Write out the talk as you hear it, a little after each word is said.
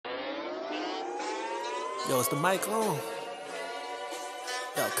Yo, is the mic on?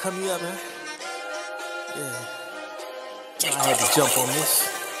 Yo, cut me up, man. Yeah. I had to jump on this.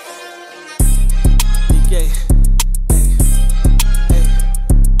 Yeah. Hey. Hey.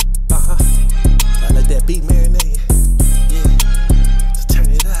 I let that beat marinate. Yeah. Just turn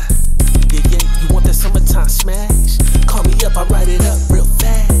it up. Yeah. You want that summertime smash? Call me up, I write it up real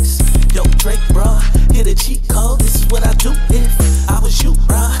fast. Yo, Drake, bruh, hit a cheat code. This is what I do if I was you,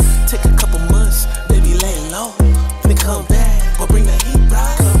 bruh. Take a couple months, baby, lay low. Then come back, or bring the heat,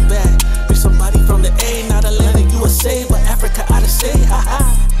 bruh. Come back, be somebody from the A, not Atlanta, USA, but Africa, out of state, haha.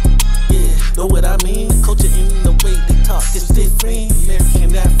 Yeah, know what I mean? The culture in the way they talk is different.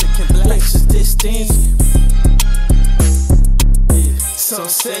 American, African, blacks is distant. Yeah, some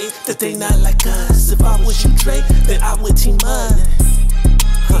say that they not like us. If I was you, Drake, then I would team up.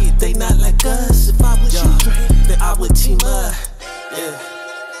 They not like us. If I was you, Drake, then I would team up. Yeah.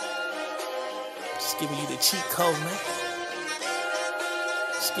 Just giving you the cheat code, man.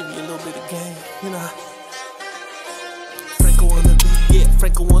 Just giving you a little bit of game, you know. Franco on the beat, yeah,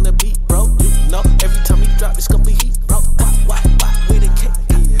 Franco on the beat, bro. You know, every time he drop, it's gonna be heat, bro. Why, with a cake,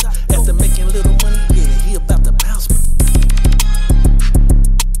 yeah. After making little money, yeah, he about to bounce, bro.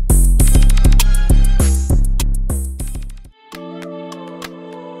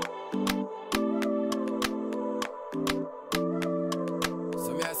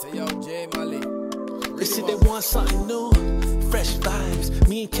 They said they want something new, fresh vibes.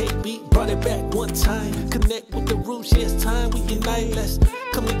 Me and KB brought it back one time. Connect with the roots, yeah, it's time we unite. Let's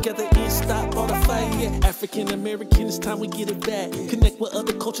come together and stop all the fight, yeah. African American, it's time we get it back. Connect with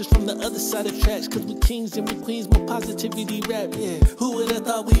other cultures from the other side of tracks. Cause we kings and we queens, more positivity rap, yeah. Who would've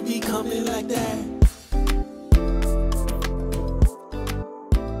thought we'd be coming like that?